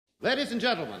Ladies and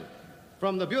gentlemen,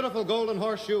 from the beautiful Golden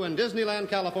Horseshoe in Disneyland,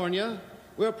 California,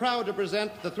 we're proud to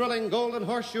present the thrilling Golden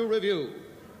Horseshoe Review.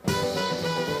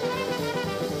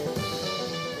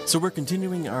 So we're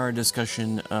continuing our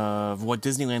discussion of what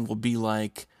Disneyland will be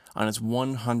like on its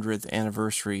 100th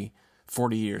anniversary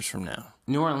 40 years from now.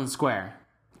 New Orleans Square.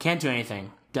 Can't do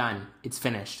anything. Done. It's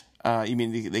finished. You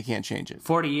mean they can't change it?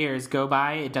 40 years go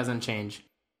by, it doesn't change.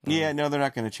 Yeah, no, they're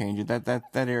not going to change it. That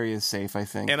area is safe, I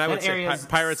think. And I would say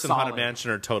Pirates and solid. Haunted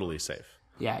Mansion are totally safe.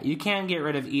 Yeah, you can't get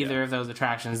rid of either of those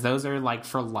attractions. Those are like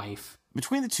for life.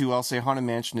 Between the two, I'll say Haunted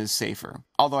Mansion is safer.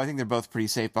 Although I think they're both pretty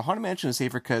safe. But Haunted Mansion is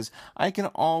safer because I can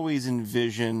always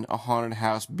envision a haunted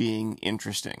house being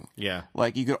interesting. Yeah.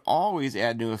 Like, you could always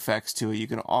add new effects to it.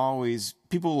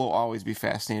 People will always be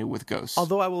fascinated with ghosts.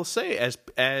 Although I will say,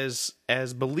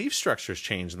 as belief structures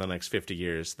change in the next 50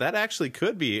 years, that actually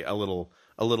could be a little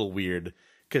weird.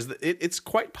 Because it's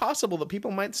quite possible that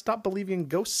people might stop believing in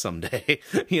ghosts someday,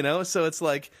 you know? So it's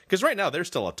like, because right now there's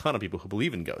still a ton of people who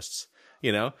believe in ghosts,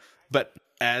 you know? But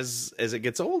as it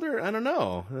gets older, I don't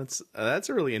know. That's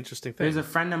a really interesting thing. There's a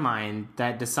friend of mine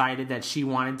that decided that she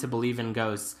wanted to believe in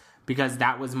ghosts because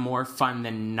that was more fun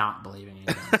than not believing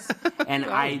in ghosts. And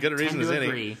I tend to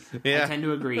agree. Yeah. I tend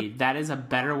to agree. That is a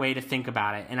better way to think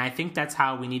about it. And I think that's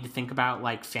how we need to think about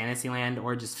like Fantasyland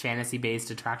or just fantasy-based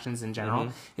attractions in general.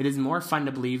 Mm-hmm. It is more fun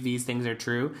to believe these things are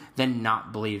true than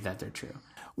not believe that they're true.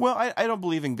 Well, I don't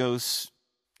believe in ghosts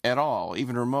at all,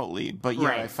 even remotely. But yeah,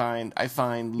 right. I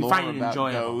find lore about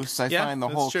ghosts. I find the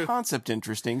whole concept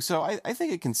interesting. So I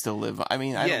think it can still live. I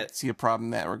mean, I don't see a problem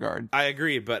in that regard. I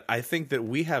agree, but I think that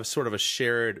we have sort of a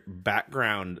shared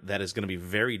background that is going to be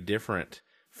very different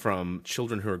from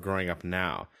children who are growing up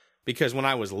now. Because when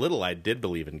I was little, I did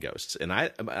believe in ghosts,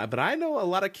 but I know a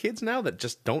lot of kids now that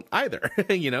just don't either,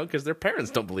 you know, because their parents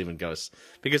don't believe in ghosts.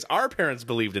 Because our parents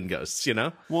believed in ghosts, you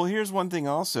know. Well, here's one thing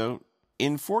also.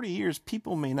 In 40 years,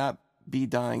 people may not be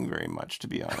dying very much, to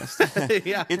be honest.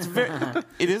 Yeah.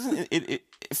 It isn't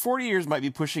 40 years might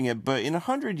be pushing it, but in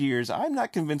 100 years, I'm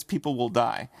not convinced people will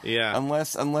die. Yeah.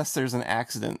 Unless there's an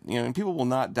accident, you know, and people will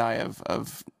not die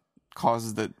of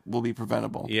causes that will be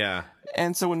preventable. Yeah.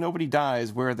 And so when nobody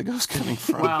dies, where are the ghosts coming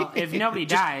from? Well, if nobody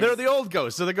dies... They're the old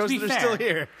ghosts. They're the ghosts that are still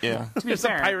here. Yeah. There's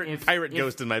a pirate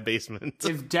ghost in my basement.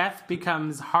 If death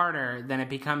becomes harder, then it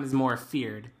becomes more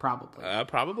feared, probably.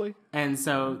 Probably. And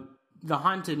so the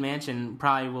Haunted Mansion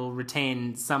probably will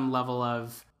retain some level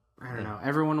of... I don't know.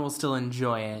 Everyone will still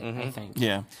enjoy it, I think.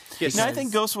 Yeah. Yes. Now, I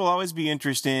think ghosts will always be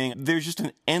interesting. There's just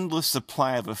an endless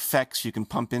supply of effects you can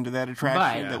pump into that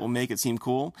attraction that will make it seem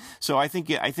cool. So I think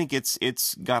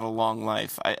it's got a long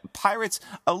life. Pirates,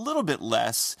 a little bit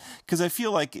less, because I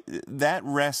feel like that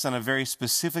rests on a very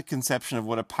specific conception of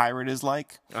what a pirate is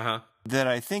like. Uh-huh. That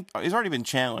I think has already been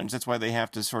challenged. That's why they have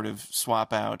to sort of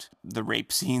swap out the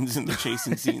rape scenes and the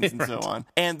chasing scenes and so on.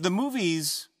 And the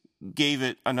movies gave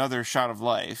it another shot of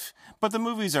life, but the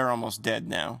movies are almost dead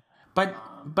now.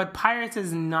 But Pirates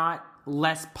is not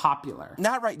less popular.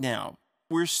 Not right now.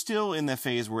 We're still in the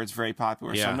phase where it's very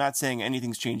popular, Yeah. so I'm not saying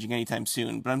anything's changing anytime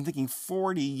soon, but I'm thinking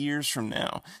 40 years from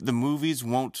now, the movies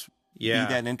won't be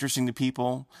that interesting to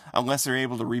people unless they're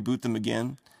able to reboot them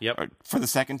again. Yep. Or for the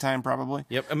second time, probably.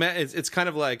 Yep. It's kind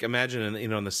of like, imagine, in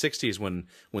the 60s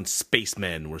when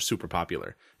spacemen were super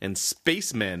popular. And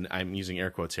spacemen, I'm using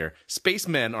air quotes here,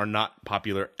 spacemen are not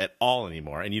popular at all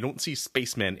anymore, and you don't see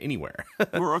spacemen anywhere.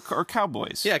 or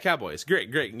cowboys. Yeah, cowboys. Great.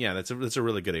 Yeah, that's a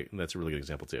really good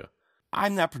example too.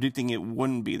 I'm not predicting it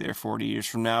wouldn't be there 40 years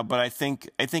from now, but I think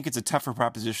it's a tougher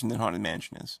proposition than Haunted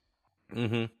Mansion is.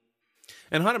 Mm-hmm.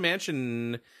 And Haunted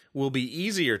Mansion will be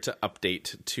easier to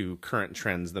update to current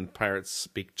trends than Pirates,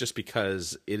 just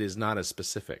because it is not as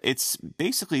specific. It's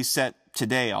basically set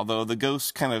today, although the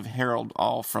ghosts kind of herald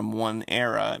all from one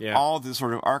era. Yeah. All the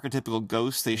sort of archetypical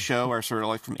ghosts they show are sort of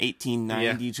like from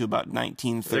 1890 to about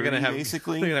 1930,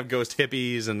 basically. They're going to have ghost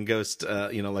hippies and ghost,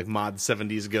 like mod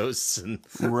 70s ghosts. And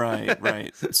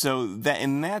Right. So that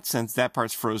in that sense, that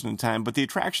part's frozen in time, but the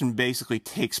attraction basically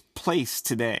takes place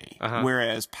today,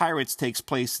 whereas Pirates takes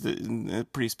place in a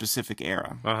pretty specific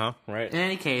era. Right. In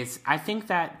any case, I think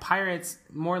that Pirates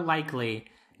more likely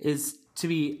is to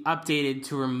be updated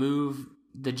to remove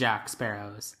the Jack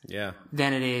Sparrows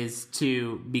than it is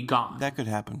to be gone. That could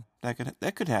happen.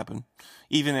 That could happen.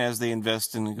 Even as they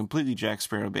invest in a completely Jack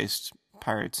Sparrow-based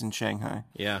Pirates in Shanghai.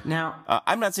 Yeah. Now,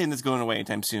 I'm not saying that's going away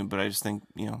anytime soon, but I just think,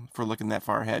 if we're looking that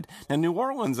far ahead. Now, New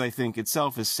Orleans, I think,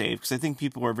 itself is safe, because I think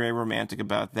people are very romantic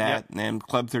about that. Yep. And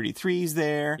Club 33's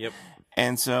there. Yep.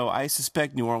 And so I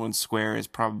suspect New Orleans Square is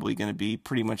probably going to be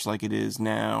pretty much like it is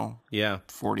now. Yeah.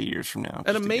 40 years from now.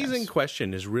 An amazing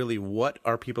question is really, what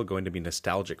are people going to be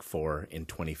nostalgic for in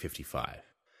 2055?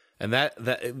 And that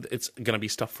it's going to be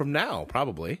stuff from now,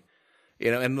 probably.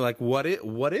 And like, what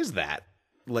is that?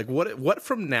 Like, what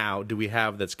from now do we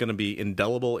have that's going to be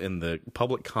indelible in the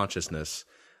public consciousness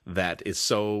that is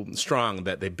so strong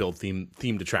that they build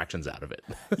themed attractions out of it?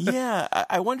 Yeah,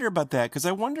 I wonder about that, because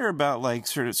I wonder about like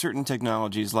certain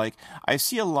technologies. Like, I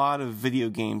see a lot of video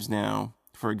games now,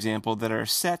 for example, that are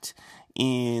set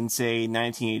in, say,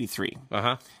 1983.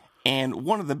 And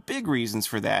one of the big reasons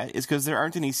for that is because there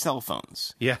aren't any cell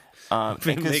phones. Yeah,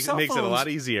 makes it a lot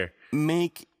easier.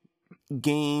 Make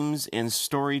games and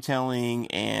storytelling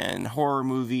and horror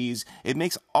movies, it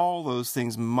makes all those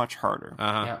things much harder.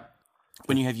 Yeah.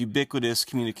 When you have ubiquitous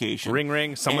communication. Ring,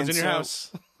 ring, someone's in your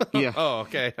house. Yeah. Oh,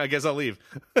 okay. I guess I'll leave.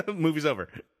 Movie's over.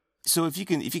 So if you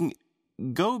can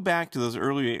go back to those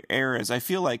earlier eras, I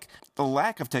feel like the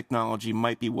lack of technology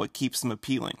might be what keeps them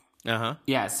appealing.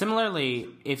 Yeah, similarly,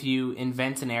 if you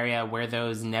invent an area where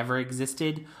those never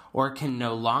existed or can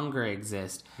no longer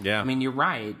exist. Yeah. I mean, you're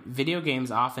right. Video games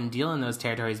often deal in those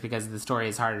territories because the story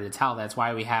is harder to tell. That's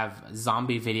why we have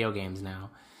zombie video games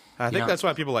now. I think that's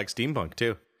why people like steampunk,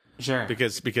 too. Sure.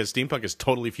 Because steampunk is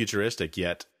totally futuristic,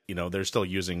 yet, they're still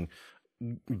using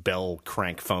bell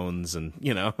crank phones and,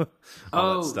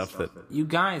 all that stuff. You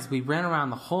guys, we ran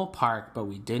around the whole park, but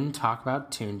we didn't talk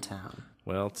about Toontown.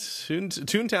 Well,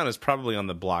 Toontown is probably on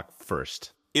the block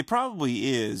first. It probably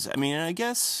is. I mean, I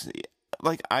guess I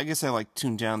like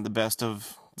Toontown the best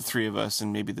of the three of us,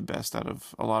 and maybe the best out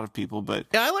of a lot of people. But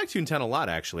yeah, I like Toontown a lot.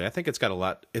 Actually, I think it's got a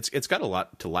lot. It's got a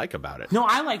lot to like about it. No,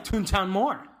 I like Toontown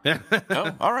more.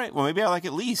 Oh, all right. Well, maybe I like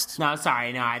it least. No,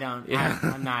 sorry, no, I don't. Yeah.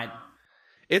 I'm not.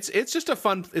 It's just a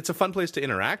fun place to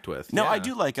interact with. No, yeah. I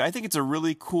do like it. I think it's a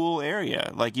really cool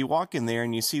area. Like, you walk in there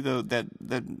and you see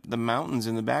the mountains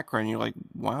in the background. And you're like,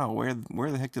 wow,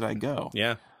 where the heck did I go?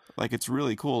 Yeah, like, it's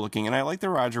really cool looking. And I like the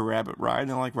Roger Rabbit ride,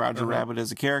 and I like Roger Rabbit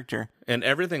as a character. And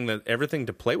everything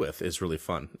to play with is really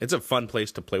fun. It's a fun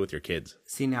place to play with your kids.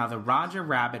 See, now the Roger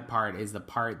Rabbit part is the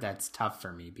part that's tough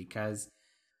for me, because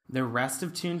the rest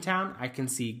of Toontown I can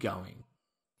see going.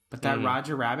 But that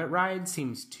Roger Rabbit ride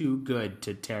seems too good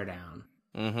to tear down.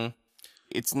 Mm-hmm.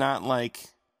 It's not like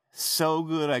so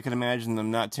good I can imagine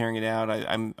them not tearing it out.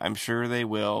 I'm sure they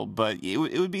will, but it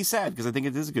would be sad, because I think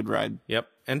it is a good ride. Yep.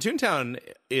 And Toontown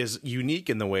is unique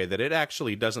in the way that it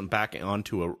actually doesn't back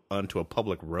onto a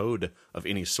public road of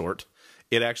any sort.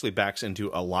 It actually backs into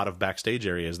a lot of backstage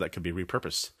areas that could be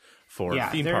repurposed for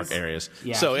theme park areas.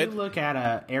 Yeah, so if you look at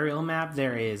an aerial map,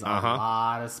 there is a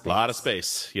lot of space. A lot of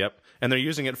space, yep. And they're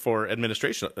using it for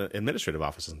administrative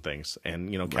offices and things,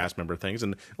 and cast member things,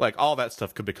 and like all that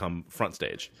stuff could become front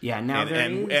stage. Yeah, now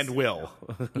and will.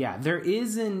 Yeah, there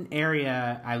is an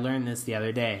area, I learned this the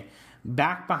other day,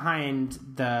 back behind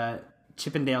the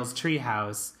Chippendales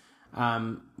Treehouse,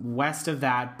 west of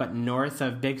that, but north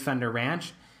of Big Thunder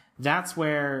Ranch. That's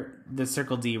where the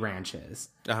Circle D Ranch is.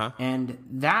 And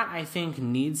that, I think,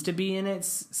 needs to be in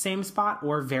its same spot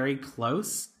or very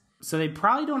close. So they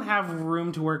probably don't have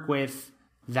room to work with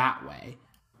that way.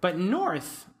 But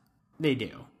north, they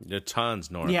do. There are tons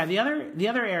north. Yeah, the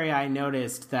other area I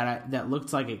noticed that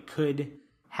looked like it could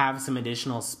have some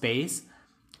additional space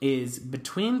is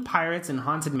between Pirates and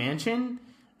Haunted Mansion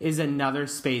is another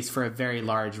space for a very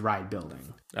large ride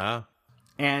building.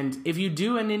 And if you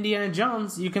do an Indiana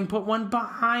Jones, you can put one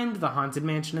behind the Haunted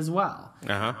Mansion as well.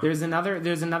 There's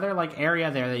another like area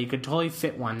there that you could totally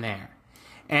fit one there.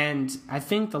 And I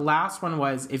think the last one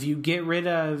was, if you get rid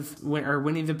of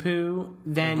Winnie the Pooh,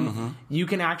 then you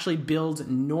can actually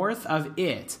build north of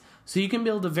it. So you can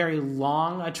build a very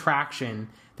long attraction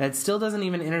that still doesn't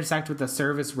even intersect with the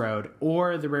service road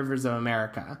or the Rivers of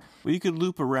America. Well, you could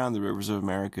loop around the Rivers of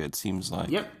America, it seems like.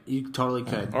 Yep, you totally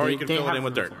could. Or you could fill it in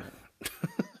with dirt.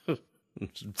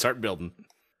 Start building.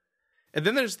 And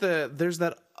then there's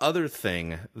that other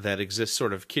thing that exists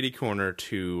sort of kitty corner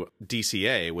to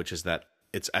DCA, which is that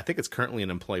I think it's currently an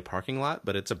employee parking lot,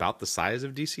 but it's about the size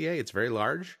of DCA. It's very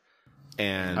large.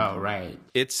 And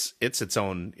it's its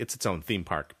own theme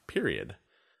park, period,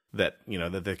 that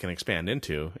that they can expand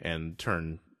into and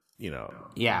turn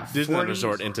Disneyland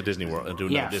Resort into Disney World. Into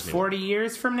Disney 40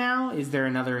 years from now, is there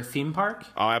another theme park?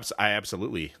 Oh,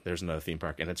 absolutely. There's another theme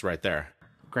park, and it's right there.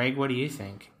 Greg, what do you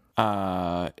think?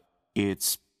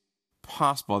 It's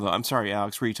possible, though. I'm sorry,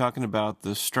 Alex, were you talking about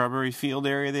the Strawberry Field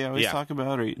area they always talk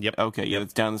about? Or, yep. Okay, yeah,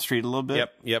 it's down the street a little bit?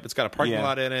 Yep. It's got a parking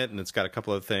lot in it, and it's got a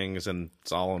couple of things, and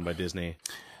it's all owned by Disney.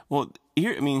 Well,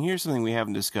 here's something we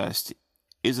haven't discussed.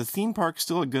 Is a theme park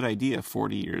still a good idea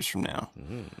 40 years from now?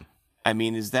 I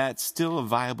mean, is that still a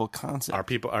viable concept? Our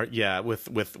people are,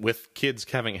 with kids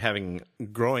having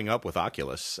growing up with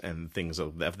Oculus and things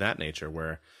of that nature,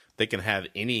 where they can have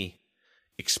any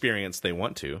experience they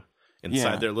want to.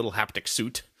 inside their little haptic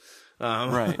suit.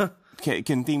 Right.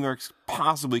 Can theme parks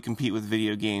possibly compete with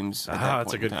video games?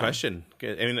 That's a good question.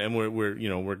 And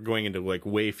we're going into like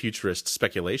way futurist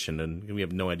speculation, and we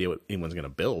have no idea what anyone's going to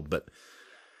build. But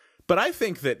I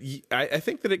think that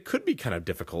it could be kind of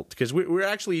difficult because we're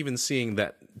actually even seeing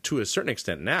that to a certain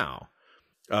extent now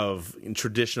of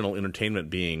traditional entertainment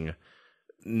being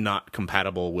not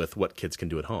compatible with what kids can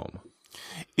do at home.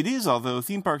 It is, although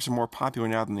theme parks are more popular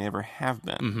now than they ever have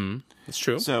been. Mm-hmm. It's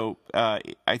true. So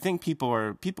I think people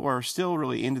are still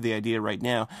really into the idea right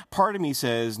now. Part of me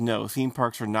says, no, theme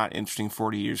parks are not interesting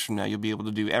 40 years from now. You'll be able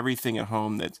to do everything at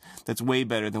home that's way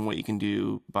better than what you can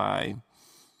do by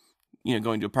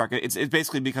going to a park. It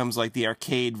basically becomes like the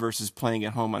arcade versus playing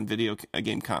at home on video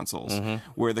game consoles,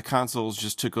 where the consoles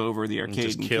just took over the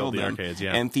arcade and killed them. Arcades,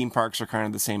 yeah. And theme parks are kind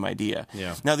of the same idea.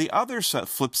 Yeah. Now, the other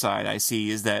flip side I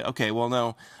see is that, okay, well,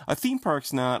 no, a theme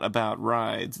park's not about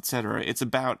rides, etc. It's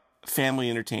about family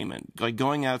entertainment, like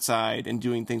going outside and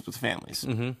doing things with families.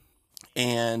 Mm-hmm.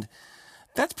 And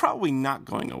that's probably not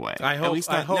going away. I hope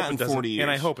not in 40 years. And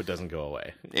I hope it doesn't go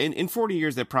away. In 40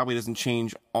 years, that probably doesn't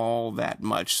change all that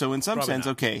much. So in some Probably sense,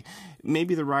 not. okay,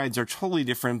 maybe the rides are totally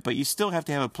different, but you still have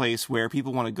to have a place where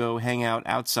people want to go hang out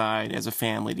outside as a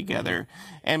family together.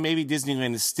 And maybe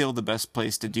Disneyland is still the best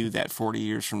place to do that 40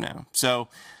 years from now. So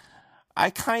I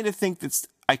kind of think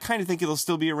it'll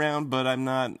still be around, but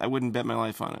I wouldn't bet my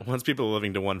life on it. Once people are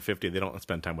living to 150, they don't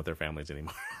spend time with their families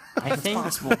anymore. I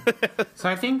think so.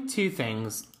 I think two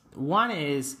things. One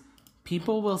is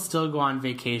people will still go on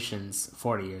vacations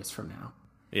 40 years from now.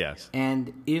 Yes.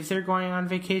 And if they're going on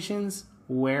vacations,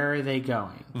 where are they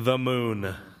going? The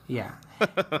moon. Yeah.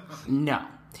 No.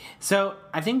 So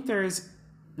I think there's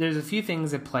a few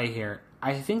things at play here.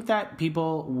 I think that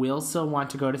people will still want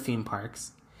to go to theme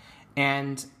parks.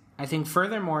 And I think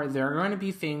furthermore, there are going to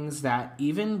be things that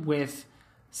even with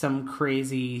some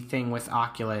crazy thing with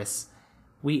Oculus,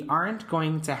 we aren't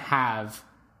going to have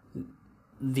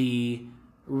the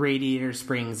Radiator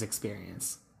Springs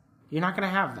experience. You're not going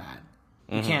to have that.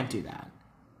 You can't do that.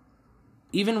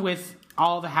 Even with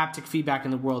all the haptic feedback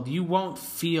in the world, you won't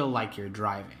feel like you're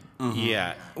driving. Mm-hmm.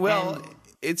 Yeah. Well,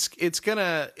 it's going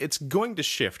to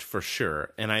shift for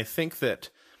sure, and I think that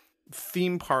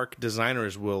theme park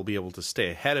designers will be able to stay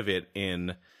ahead of it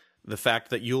in the fact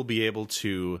that you'll be able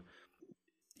to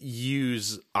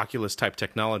use Oculus type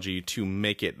technology to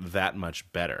make it that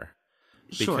much better.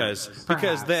 Because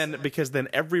then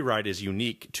every ride is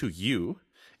unique to you,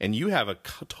 and you have a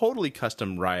totally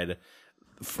custom ride.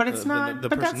 But it's not.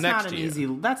 But that's not an easy.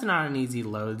 That's not an easy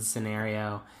load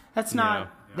scenario. That's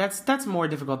not. Yeah. That's more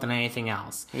difficult than anything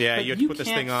else. Yeah, but you have to put this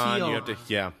thing on. You have to.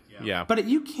 Yeah. But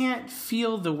you can't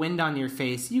feel the wind on your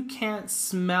face. You can't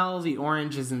smell the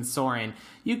oranges in Soarin'.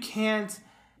 You can't,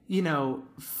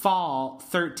 fall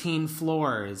 13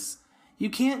 floors. You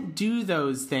can't do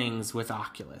those things with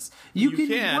Oculus. You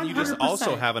can. You just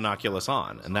also have an Oculus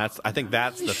on, and I think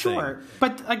that's the thing. Sure,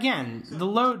 but again, the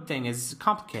load thing is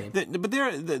complicated. But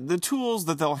the tools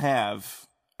that they'll have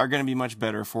are going to be much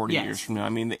better 40 years from now. I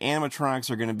mean, the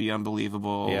animatronics are going to be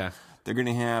unbelievable. Yeah. They're going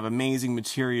to have amazing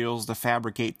materials to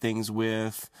fabricate things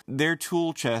with. Their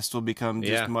tool chest will become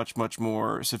just much, much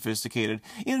more sophisticated.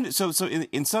 So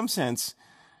in some sense,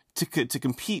 to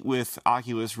compete with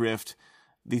Oculus Rift,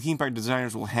 the theme park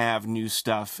designers will have new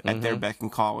stuff at their beck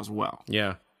and call as well.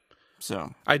 Yeah.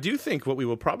 So I do think what we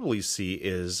will probably see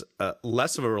is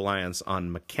less of a reliance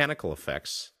on mechanical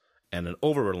effects and an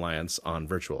over-reliance on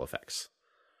virtual effects.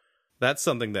 That's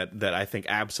something that I think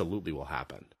absolutely will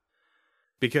happen.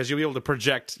 Because you'll be able to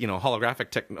project,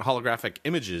 holographic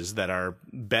images that are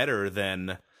better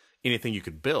than anything you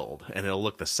could build, and it'll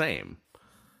look the same.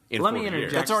 Let me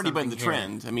interject. That's already been the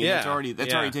trend. I mean, that's already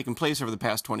Yeah. taken place over the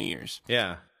past 20 years.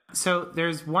 Yeah. So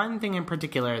there's one thing in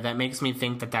particular that makes me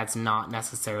think that that's not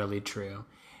necessarily true.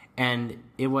 And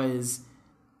it was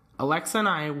Alexa and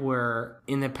I were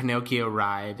in the Pinocchio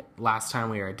ride last time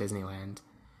we were at Disneyland.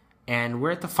 And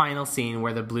we're at the final scene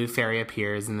where the blue fairy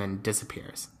appears and then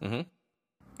disappears. Mm-hmm.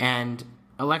 And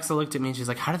Alexa looked at me and she's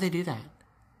like, how do they do that?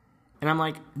 And I'm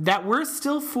like, that we're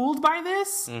still fooled by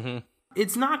this? Mm-hmm.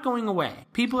 It's not going away.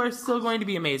 People are still going to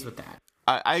be amazed with that.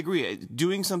 I agree.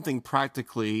 Doing something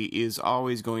practically is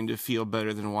always going to feel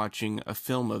better than watching a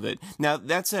film of it. Now,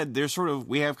 that said,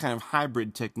 we have kind of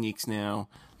hybrid techniques now,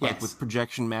 like with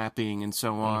projection mapping and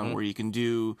so on, where you can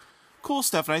do cool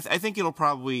stuff. And I think it'll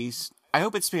probably... I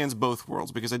hope it spans both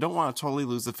worlds, because I don't want to totally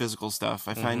lose the physical stuff.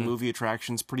 I find movie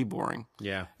attractions pretty boring.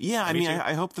 Yeah. Yeah, I mean,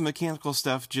 I hope the mechanical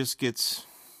stuff just gets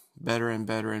better and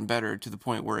better and better to the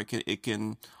point where it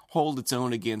can hold its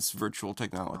own against virtual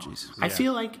technologies. I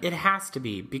feel like it has to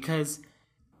be, because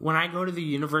when I go to the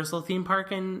Universal theme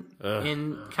park in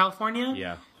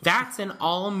California, that's an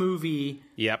all movie,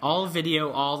 all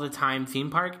video, all the time theme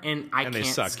park, and I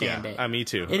can't stand it. Me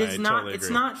too. It is not. Totally it's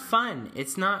not fun.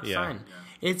 It's not fun.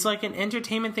 It's like an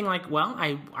entertainment thing. Like, well,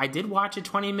 I did watch a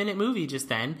 20-minute movie just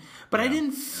then, but I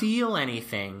didn't feel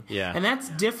anything. Yeah. And that's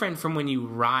different from when you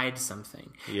ride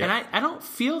something. Yeah. And I don't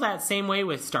feel that same way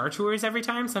with Star Tours every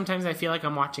time. Sometimes I feel like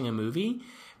I'm watching a movie,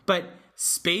 but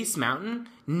Space Mountain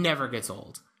never gets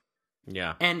old.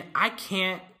 Yeah. And I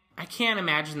can't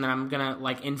imagine that I'm gonna,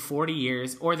 like, in 40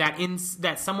 years, or that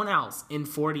someone else in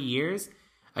 40 years,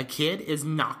 a kid is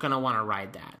not gonna want to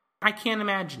ride that. I can't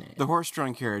imagine it. The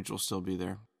horse-drawn carriage will still be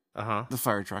there. The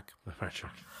fire truck. The fire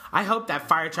truck. I hope that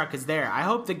fire truck is there. I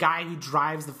hope the guy who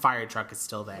drives the fire truck is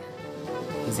still there.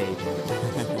 He's aging.